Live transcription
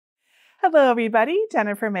Hello everybody,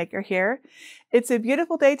 Jennifer Maker here. It's a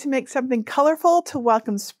beautiful day to make something colorful to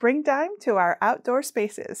welcome springtime to our outdoor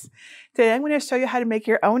spaces. Today I'm going to show you how to make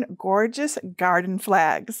your own gorgeous garden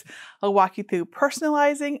flags. I'll walk you through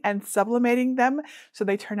personalizing and sublimating them so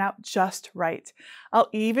they turn out just right. I'll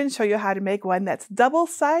even show you how to make one that's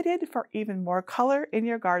double-sided for even more color in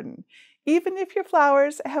your garden, even if your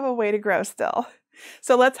flowers have a way to grow still.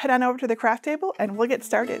 So let's head on over to the craft table and we'll get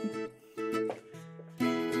started.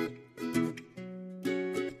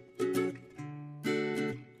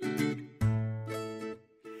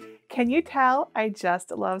 Can you tell I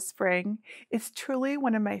just love spring? It's truly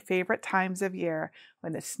one of my favorite times of year.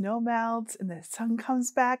 When the snow melts and the sun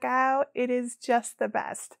comes back out, it is just the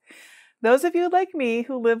best. Those of you like me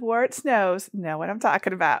who live where it snows know what I'm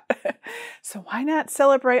talking about. So why not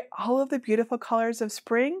celebrate all of the beautiful colors of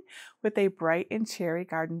spring with a bright and cheery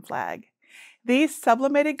garden flag? These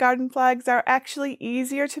sublimated garden flags are actually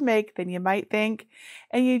easier to make than you might think,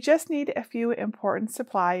 and you just need a few important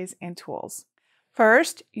supplies and tools.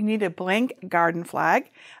 First, you need a blank garden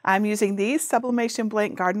flag. I'm using these Sublimation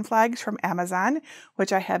blank garden flags from Amazon,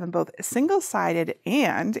 which I have in both single-sided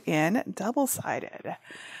and in double-sided.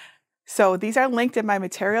 So these are linked in my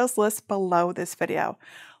materials list below this video.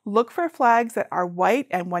 Look for flags that are white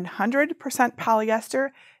and 100% polyester,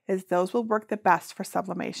 as those will work the best for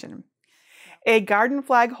sublimation. A garden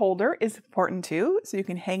flag holder is important too, so you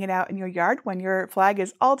can hang it out in your yard when your flag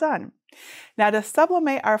is all done. Now to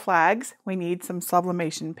sublimate our flags, we need some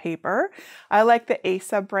sublimation paper. I like the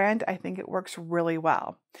A-Sub brand. I think it works really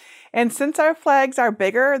well. And since our flags are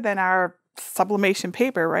bigger than our sublimation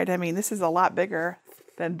paper, right? I mean, this is a lot bigger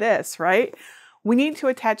than this, right? We need to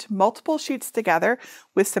attach multiple sheets together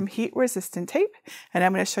with some heat-resistant tape, and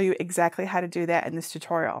I'm going to show you exactly how to do that in this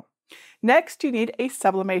tutorial. Next, you need a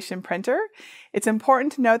sublimation printer. It's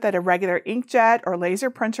important to note that a regular inkjet or laser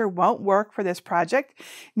printer won't work for this project.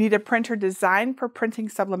 You need a printer designed for printing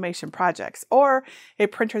sublimation projects, or a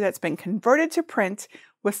printer that's been converted to print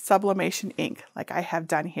with sublimation ink, like I have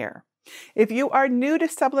done here. If you are new to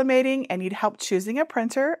sublimating and need help choosing a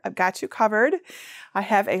printer, I've got you covered. I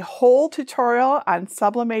have a whole tutorial on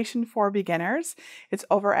sublimation for beginners. It's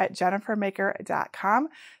over at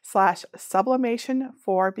jennifermaker.com/sublimation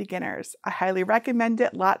for beginners. I highly recommend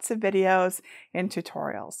it. Lots of videos and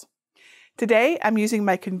tutorials. Today, I'm using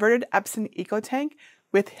my converted Epson EcoTank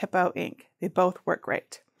with Hippo ink. They both work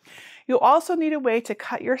great. You'll also need a way to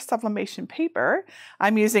cut your sublimation paper.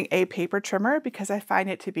 I'm using a paper trimmer because I find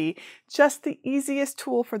it to be just the easiest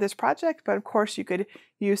tool for this project, but of course you could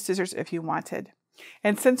use scissors if you wanted.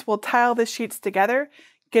 And since we'll tile the sheets together,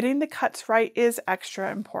 getting the cuts right is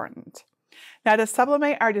extra important. Now to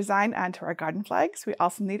sublimate our design onto our garden flags, we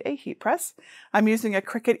also need a heat press. I'm using a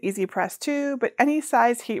Cricut Easy Press 2, but any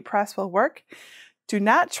size heat press will work. Do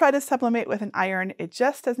not try to sublimate with an iron. It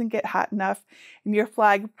just doesn't get hot enough, and your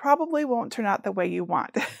flag probably won't turn out the way you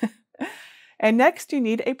want. And next, you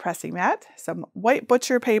need a pressing mat, some white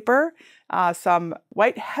butcher paper, some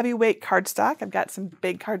white heavyweight cardstock. I've got some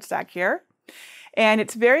big cardstock here. And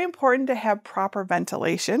it's very important to have proper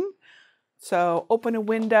ventilation. So open a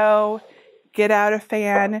window, get out a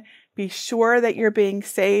fan, be sure that you're being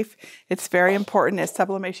safe. It's very important as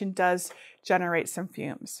sublimation does generate some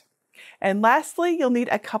fumes. And lastly, you'll need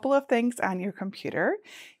a couple of things on your computer.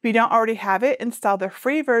 If you don't already have it, install the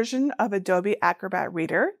free version of Adobe Acrobat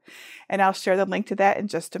Reader, and I'll share the link to that in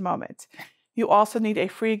just a moment. You also need a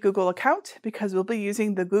free Google account because we'll be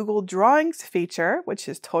using the Google Drawings feature, which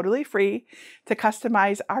is totally free, to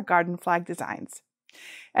customize our garden flag designs.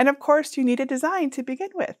 And of course, you need a design to begin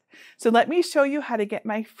with. So let me show you how to get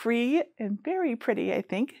my free and very pretty, I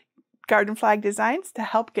think, garden flag designs to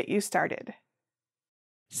help get you started.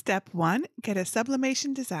 Step 1, get a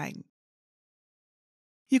sublimation design.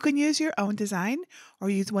 You can use your own design or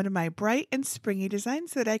use one of my bright and springy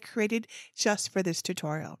designs that I created just for this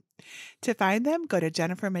tutorial. To find them, go to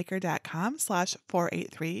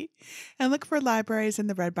jennifermaker.com/483 and look for libraries in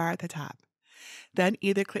the red bar at the top. Then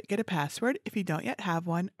either click Get a Password if you don't yet have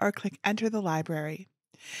one, or click Enter the library.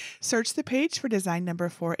 Search the page for design number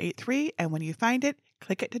 483, and when you find it,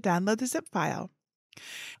 click it to download the zip file.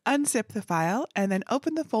 Unzip the file and then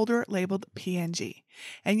open the folder labeled PNG,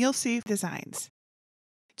 and you'll see designs.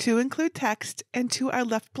 2 include text and 2 are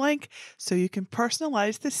left blank so you can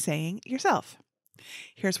personalize the saying yourself.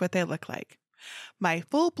 Here's what they look like. My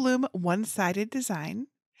full bloom one-sided design,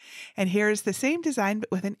 and here's the same design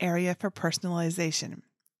but with an area for personalization.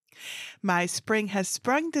 My Spring Has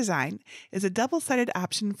Sprung design is a double-sided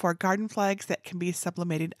option for garden flags that can be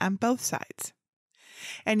sublimated on both sides.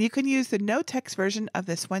 And you can use the no text version of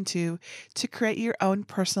this one too to create your own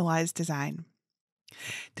personalized design.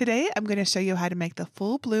 Today, I'm going to show you how to make the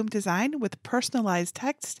full bloom design with personalized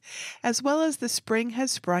text, as well as the Spring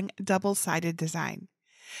Has Sprung double-sided design.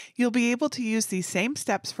 You'll be able to use these same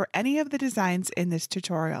steps for any of the designs in this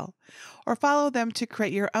tutorial, or follow them to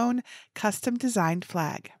create your own custom designed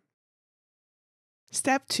flag.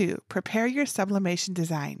 Step 2. Prepare your sublimation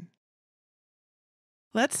design.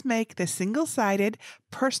 Let's make the single-sided,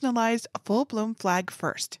 personalized full bloom flag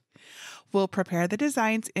first. We'll prepare the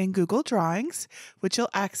designs in Google Drawings, which you'll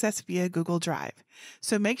access via Google Drive,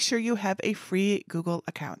 so make sure you have a free Google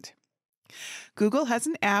account. Google has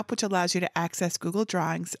an app which allows you to access Google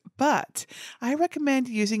Drawings, but I recommend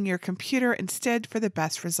using your computer instead for the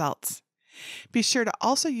best results. Be sure to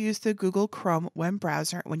also use the Google Chrome web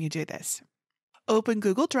browser when you do this. Open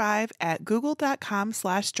Google Drive at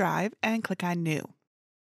google.com/drive and click on New.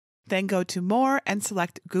 Then go to More and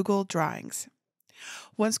select Google Drawings.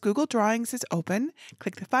 Once Google Drawings is open,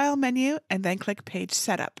 click the File menu and then click Page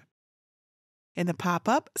Setup. In the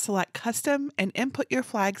pop-up, select Custom and input your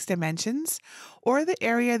flag's dimensions or the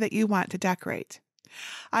area that you want to decorate.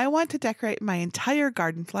 I want to decorate my entire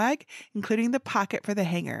garden flag, including the pocket for the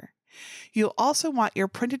hanger. You'll also want your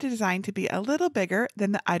printed design to be a little bigger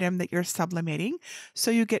than the item that you're sublimating,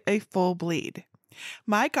 so you get a full bleed.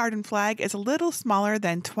 My garden flag is a little smaller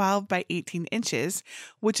than 12 by 18 inches,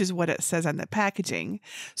 which is what it says on the packaging,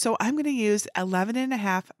 so I'm going to use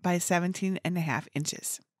 11.5 by 17.5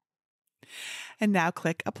 inches. And now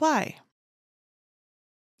click Apply.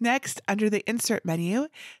 Next, under the Insert menu,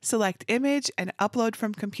 select Image and Upload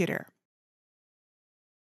from Computer.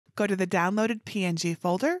 Go to the downloaded PNG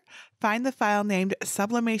folder, find the file named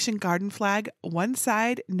Sublimation Garden Flag, one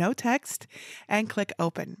side, no text, and click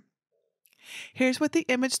Open. Here's what the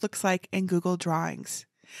image looks like in Google Drawings.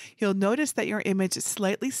 You'll notice that your image is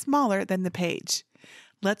slightly smaller than the page.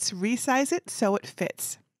 Let's resize it so it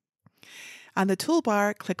fits. On the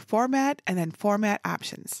toolbar, click Format and then Format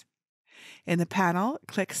Options. In the panel,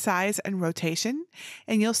 click Size and Rotation,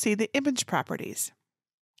 and you'll see the image properties.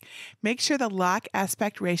 Make sure the Lock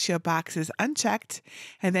Aspect Ratio box is unchecked,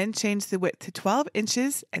 and then change the width to 12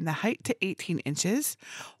 inches and the height to 18 inches,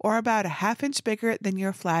 or about a ½ inch bigger than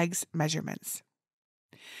your flag's measurements.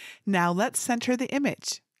 Now let's center the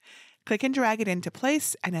image. Click and drag it into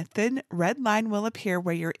place, and a thin red line will appear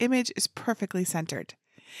where your image is perfectly centered.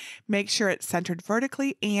 Make sure it's centered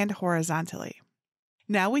vertically and horizontally.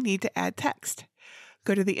 Now we need to add text.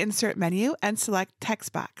 Go to the Insert menu and select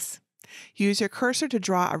Text Box. Use your cursor to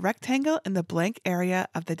draw a rectangle in the blank area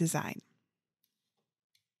of the design.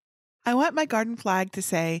 I want my garden flag to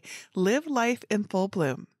say, Live Life in Full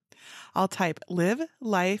Bloom. I'll type Live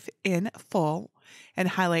Life in Full and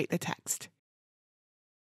highlight the text.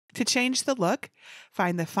 To change the look,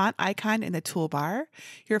 find the font icon in the toolbar.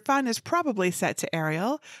 Your font is probably set to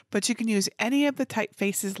Arial, but you can use any of the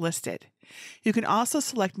typefaces listed. You can also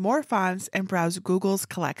select more fonts and browse Google's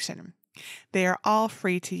collection. They are all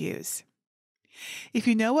free to use. If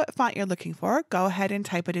you know what font you're looking for, go ahead and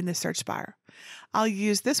type it in the search bar. I'll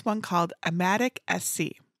use this one called Amatic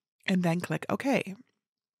SC, and then click OK.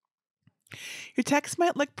 Your text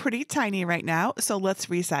might look pretty tiny right now, so let's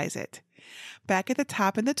resize it. Back at the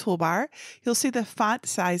top in the toolbar, you'll see the font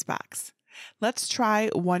size box. Let's try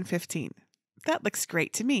 115. That looks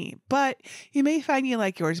great to me, but you may find you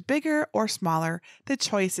like yours bigger or smaller. The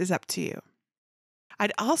choice is up to you.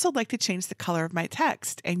 I'd also like to change the color of my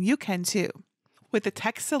text, and you can too. With the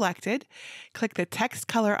text selected, click the text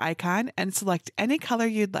color icon and select any color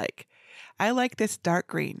you'd like. I like this dark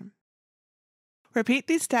green. Repeat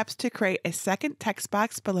these steps to create a second text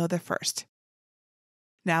box below the first.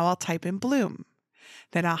 Now I'll type in Bloom.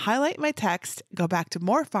 Then I'll highlight my text, go back to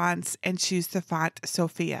More Fonts, and choose the font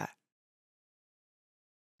Sophia.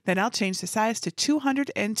 Then I'll change the size to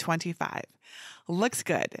 225. Looks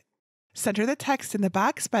good. Center the text in the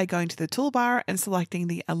box by going to the toolbar and selecting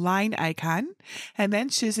the Align icon, and then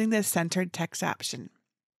choosing the Centered Text option.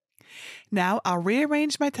 Now I'll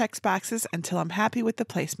rearrange my text boxes until I'm happy with the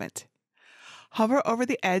placement. Hover over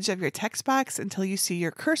the edge of your text box until you see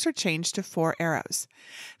your cursor change to 4 arrows.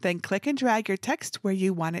 Then click and drag your text where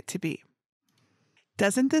you want it to be.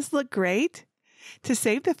 Doesn't this look great? To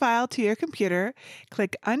save the file to your computer,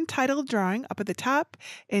 click Untitled Drawing up at the top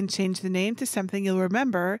and change the name to something you'll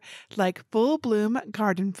remember, like Full Bloom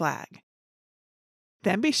Garden Flag.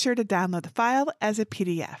 Then be sure to download the file as a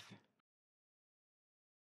PDF.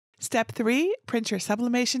 Step 3, print your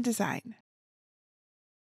sublimation design.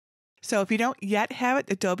 So if you don't yet have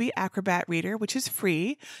Adobe Acrobat Reader, which is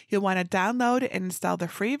free, you'll want to download and install the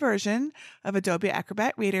free version of Adobe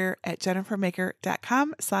Acrobat Reader at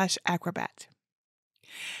jennifermaker.com/acrobat.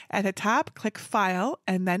 At the top, click File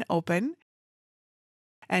and then Open.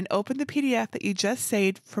 and open the PDF that you just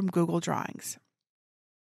saved from Google Drawings.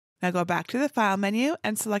 Now go back to the File menu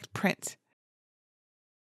and select Print.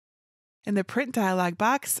 In the Print dialog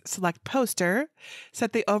box, select Poster,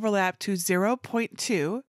 set the overlap to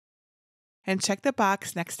 0.2, and check the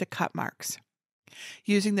box next to cut marks.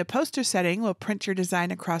 Using the poster setting will print your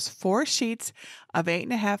design across 4 sheets of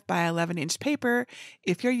 8.5 by 11-inch paper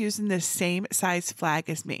if you're using the same size flag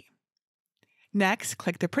as me. Next,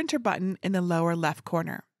 click the Printer button in the lower left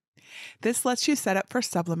corner. This lets you set up for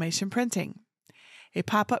sublimation printing. A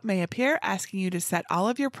pop-up may appear asking you to set all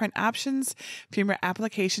of your print options from your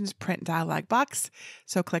application's print dialog box,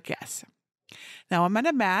 so click Yes. Now I'm on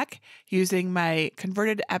a Mac using my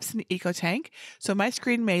converted Epson EcoTank, so my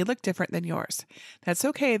screen may look different than yours. That's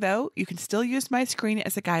okay though, you can still use my screen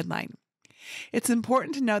as a guideline. It's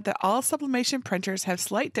important to note that all sublimation printers have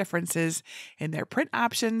slight differences in their print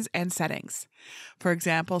options and settings. For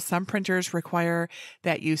example, some printers require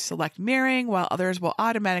that you select mirroring, while others will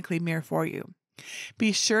automatically mirror for you.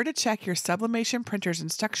 Be sure to check your Sublimation printer's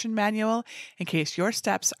instruction manual in case your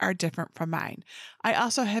steps are different from mine. I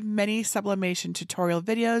also have many Sublimation tutorial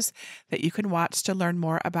videos that you can watch to learn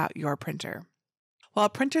more about your printer. While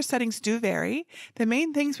printer settings do vary, the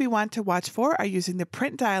main things we want to watch for are using the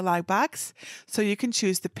Print dialog box so you can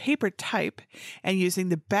choose the paper type and using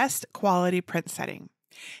the best quality print setting.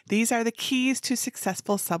 These are the keys to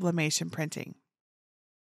successful sublimation printing.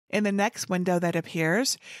 In the next window that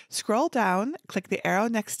appears, scroll down, click the arrow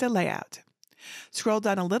next to Layout. Scroll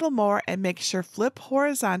down a little more and make sure Flip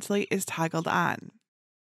Horizontally is toggled on.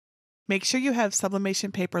 Make sure you have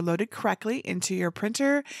sublimation paper loaded correctly into your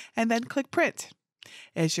printer and then click Print.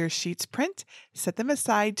 As your sheets print, set them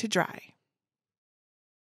aside to dry.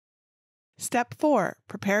 Step 4.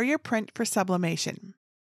 Prepare your print for sublimation.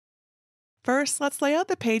 First, let's lay out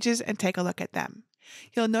the pages and take a look at them.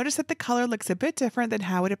 You'll notice that the color looks a bit different than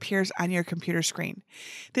how it appears on your computer screen.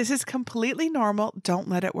 This is completely normal, don't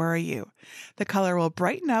let it worry you. The color will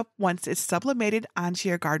brighten up once it's sublimated onto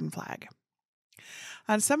your garden flag.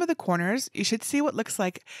 On some of the corners, you should see what looks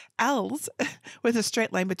like L's with a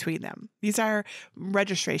straight line between them. These are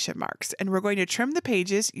registration marks, and we're going to trim the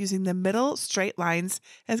pages using the middle straight lines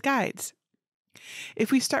as guides.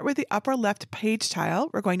 If we start with the upper left page tile,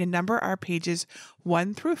 we're going to number our pages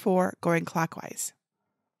 1 through 4 going clockwise.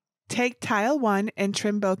 Take tile 1 and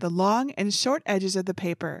trim both the long and short edges of the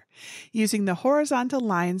paper, using the horizontal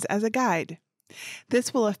lines as a guide.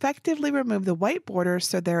 This will effectively remove the white border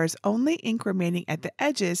so there is only ink remaining at the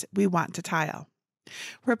edges we want to tile.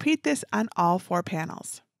 Repeat this on all 4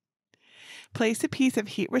 panels. Place a piece of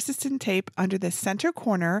heat-resistant tape under the center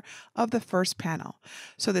corner of the first panel,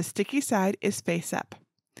 so the sticky side is face up.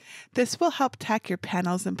 This will help tack your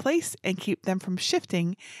panels in place and keep them from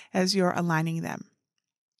shifting as you're aligning them.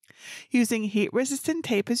 Using heat-resistant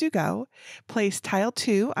tape as you go, place tile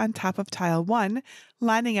 2 on top of tile 1,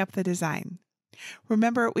 lining up the design.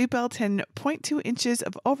 Remember, we built in 0.2 inches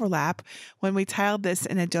of overlap when we tiled this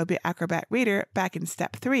in Adobe Acrobat Reader back in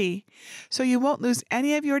step 3, so you won't lose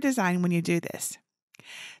any of your design when you do this.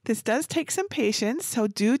 This does take some patience, so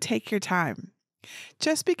do take your time.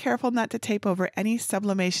 Just be careful not to tape over any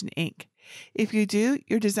sublimation ink. If you do,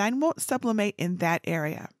 your design won't sublimate in that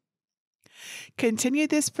area. Continue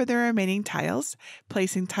this for the remaining tiles,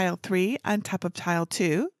 placing tile 3 on top of tile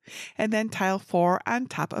 2, and then tile 4 on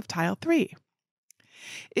top of tile 3.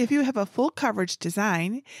 If you have a full coverage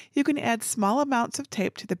design, you can add small amounts of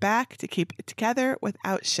tape to the back to keep it together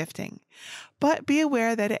without shifting. But be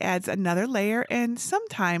aware that it adds another layer and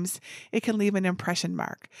sometimes it can leave an impression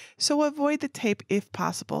mark, so avoid the tape if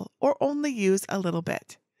possible, or only use a little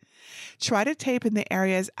bit. Try to tape in the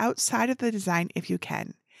areas outside of the design if you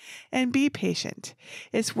can. And be patient.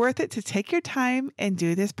 It's worth it to take your time and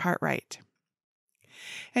do this part right.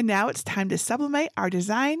 And now it's time to sublimate our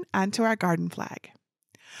design onto our garden flag.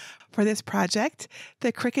 For this project,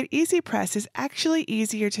 the Cricut Easy Press is actually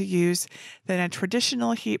easier to use than a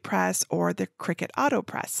traditional heat press or the Cricut Auto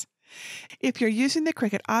Press. If you're using the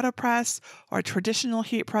Cricut Auto Press or traditional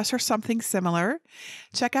heat press or something similar,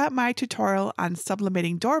 check out my tutorial on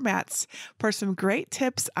sublimating doormats for some great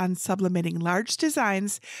tips on sublimating large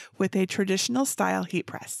designs with a traditional style heat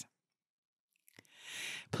press.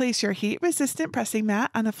 Place your heat-resistant pressing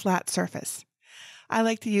mat on a flat surface. I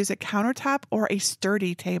like to use a countertop or a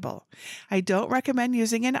sturdy table. I don't recommend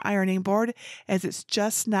using an ironing board as it's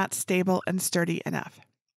just not stable and sturdy enough.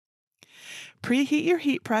 Preheat your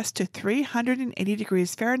heat press to 380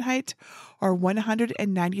 degrees Fahrenheit or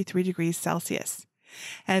 193 degrees Celsius.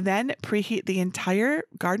 And then preheat the entire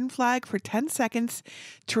garden flag for 10 seconds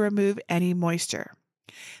to remove any moisture.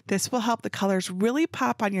 This will help the colors really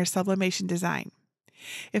pop on your sublimation design.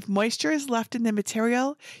 If moisture is left in the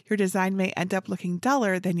material, your design may end up looking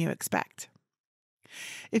duller than you expect.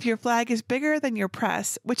 If your flag is bigger than your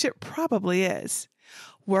press, which it probably is,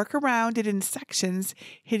 work around it in sections,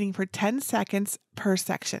 hitting for 10 seconds per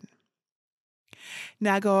section.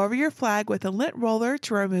 Now go over your flag with a lint roller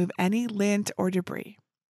to remove any lint or debris.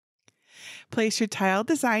 Place your tile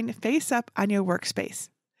design face up on your workspace.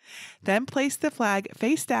 Then place the flag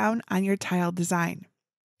face down on your tile design.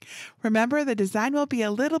 Remember, the design will be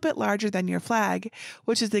a little bit larger than your flag,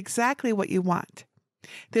 which is exactly what you want.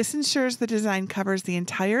 This ensures the design covers the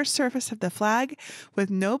entire surface of the flag with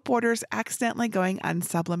no borders accidentally going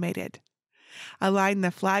unsublimated. Align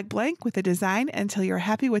the flag blank with the design until you're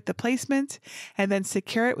happy with the placement, and then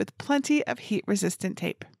secure it with plenty of heat-resistant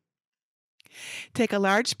tape. Take a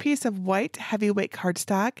large piece of white heavyweight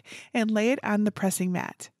cardstock and lay it on the pressing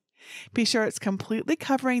mat. Be sure it's completely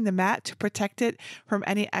covering the mat to protect it from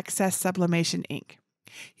any excess sublimation ink.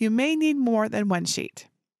 You may need more than one sheet.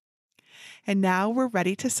 And now we're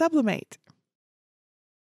ready to sublimate.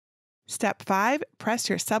 Step 5. Press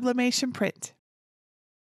your sublimation print.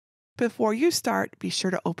 Before you start, be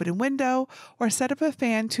sure to open a window or set up a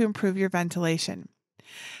fan to improve your ventilation.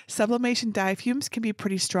 Sublimation dye fumes can be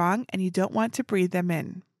pretty strong and you don't want to breathe them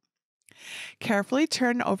in. Carefully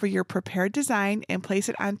turn over your prepared design and place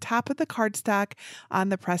it on top of the cardstock on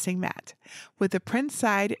the pressing mat, with the print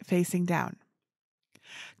side facing down.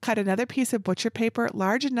 Cut another piece of butcher paper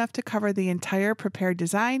large enough to cover the entire prepared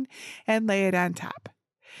design and lay it on top.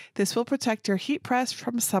 This will protect your heat press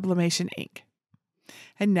from sublimation ink.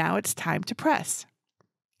 And now it's time to press.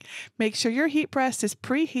 Make sure your heat press is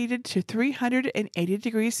preheated to 380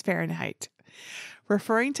 degrees Fahrenheit.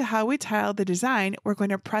 Referring to how we tiled the design, we're going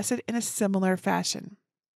to press it in a similar fashion.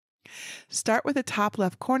 Start with the top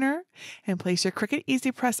left corner and place your Cricut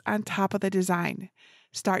Easy Press on top of the design.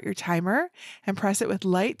 Start your timer and press it with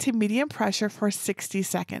light to medium pressure for 60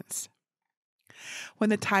 seconds. When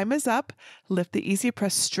the time is up, lift the Easy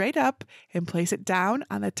Press straight up and place it down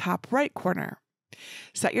on the top right corner.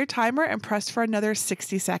 Set your timer and press for another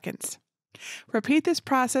 60 seconds. Repeat this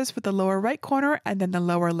process with the lower right corner and then the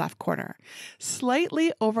lower left corner,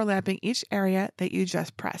 slightly overlapping each area that you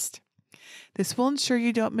just pressed. This will ensure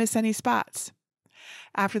you don't miss any spots.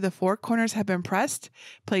 After the 4 corners have been pressed,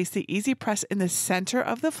 place the Easy Press in the center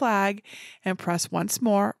of the flag and press once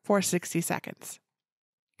more for 60 seconds.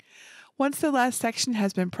 Once the last section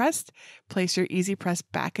has been pressed, place your Easy Press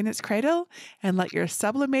back in its cradle and let your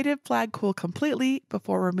sublimated flag cool completely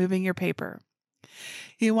before removing your paper.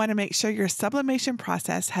 You want to make sure your sublimation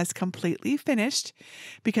process has completely finished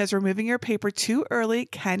because removing your paper too early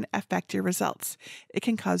can affect your results. It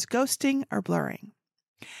can cause ghosting or blurring.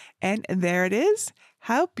 And there it is.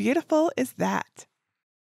 How beautiful is that?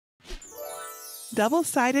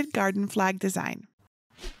 Double-sided garden flag design.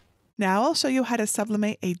 Now I'll show you how to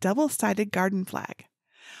sublimate a double-sided garden flag.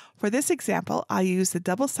 For this example, I'll use the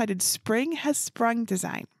double-sided Spring Has Sprung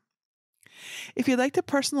design. If you'd like to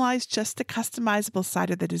personalize just the customizable side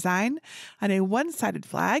of the design on a one-sided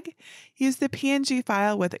flag, use the PNG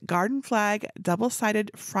file with garden flag double-sided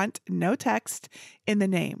front no text in the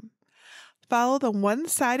name. Follow the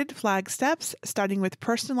one-sided flag steps, starting with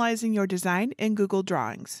personalizing your design in Google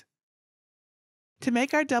Drawings. To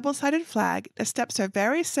make our double-sided flag, the steps are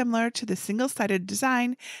very similar to the single-sided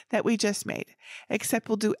design that we just made, except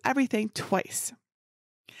we'll do everything twice.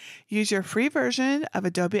 Use your free version of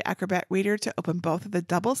Adobe Acrobat Reader to open both of the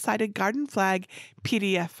double-sided garden flag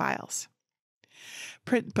PDF files.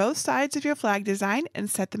 Print both sides of your flag design and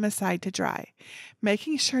set them aside to dry,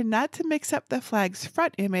 making sure not to mix up the flag's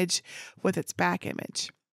front image with its back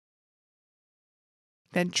image.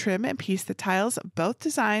 Then trim and piece the tiles of both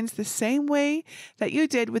designs the same way that you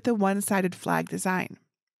did with the one-sided flag design.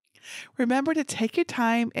 Remember to take your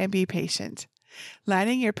time and be patient.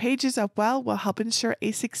 Lining your pages up well will help ensure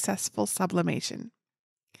a successful sublimation.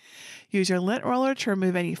 Use your lint roller to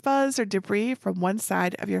remove any fuzz or debris from one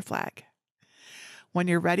side of your flag. When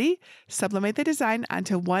you're ready, sublimate the design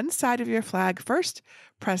onto one side of your flag first,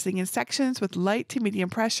 pressing in sections with light to medium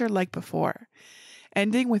pressure like before,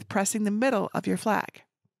 ending with pressing the middle of your flag.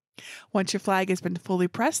 Once your flag has been fully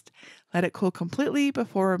pressed, let it cool completely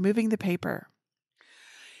before removing the paper.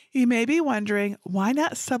 You may be wondering, why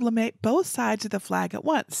not sublimate both sides of the flag at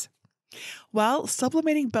once? Well,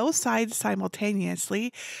 sublimating both sides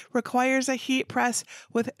simultaneously requires a heat press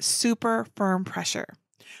with super firm pressure,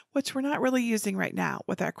 which we're not really using right now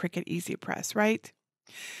with our Cricut Easy Press, right?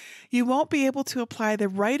 You won't be able to apply the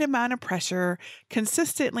right amount of pressure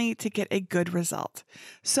consistently to get a good result.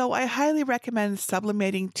 So I highly recommend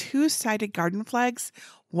sublimating two-sided garden flags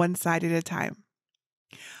one side at a time.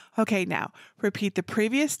 Okay, now repeat the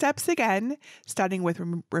previous steps again, starting with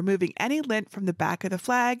removing any lint from the back of the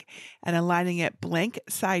flag and aligning it blank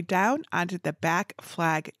side down onto the back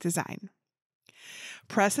flag design.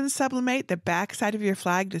 Press and sublimate the back side of your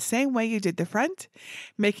flag the same way you did the front,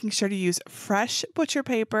 making sure to use fresh butcher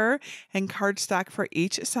paper and cardstock for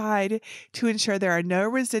each side to ensure there are no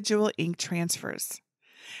residual ink transfers.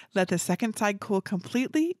 Let the second side cool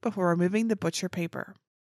completely before removing the butcher paper.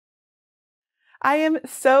 I am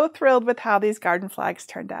so thrilled with how these garden flags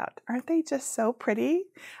turned out. Aren't they just so pretty?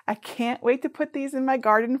 I can't wait to put these in my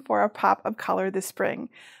garden for a pop of color this spring.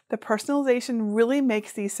 The personalization really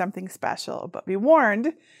makes these something special, but be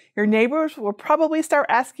warned, your neighbors will probably start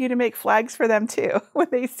asking you to make flags for them too when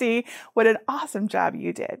they see what an awesome job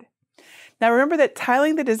you did. Now remember that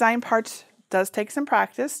tiling the design parts does take some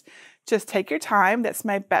practice. Just take your time. That's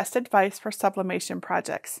my best advice for sublimation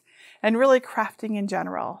projects and really crafting in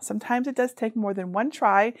general. Sometimes it does take more than one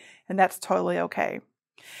try, and that's totally okay.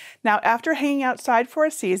 Now, after hanging outside for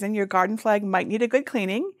a season, your garden flag might need a good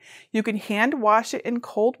cleaning. You can hand wash it in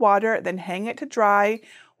cold water, then hang it to dry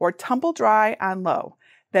or tumble dry on low.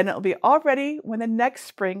 Then it'll be all ready when the next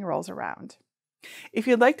spring rolls around. If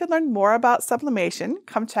you'd like to learn more about sublimation,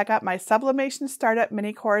 come check out my Sublimation Startup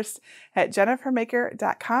mini course at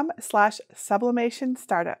jennifermaker.com/sublimation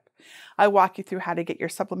startup. I walk you through how to get your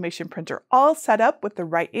sublimation printer all set up with the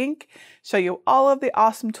right ink, show you all of the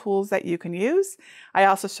awesome tools that you can use. I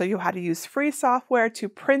also show you how to use free software to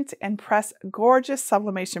print and press gorgeous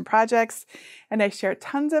sublimation projects, and I share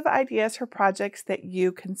tons of ideas for projects that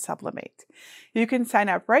you can sublimate. You can sign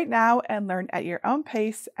up right now and learn at your own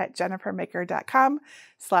pace at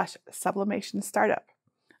jennifermaker.com/sublimation startup.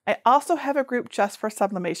 I also have a group just for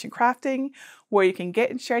sublimation crafting where you can get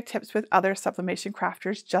and share tips with other sublimation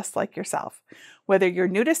crafters just like yourself. Whether you're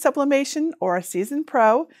new to sublimation or a seasoned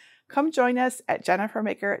pro, come join us at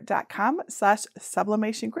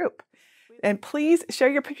jennifermaker.com/sublimation group. And please share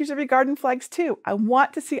your pictures of your garden flags too. I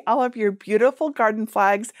want to see all of your beautiful garden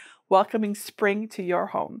flags welcoming spring to your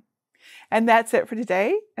home. And that's it for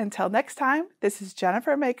today. Until next time, this is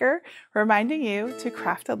Jennifer Maker reminding you to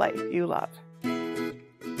craft a life you love.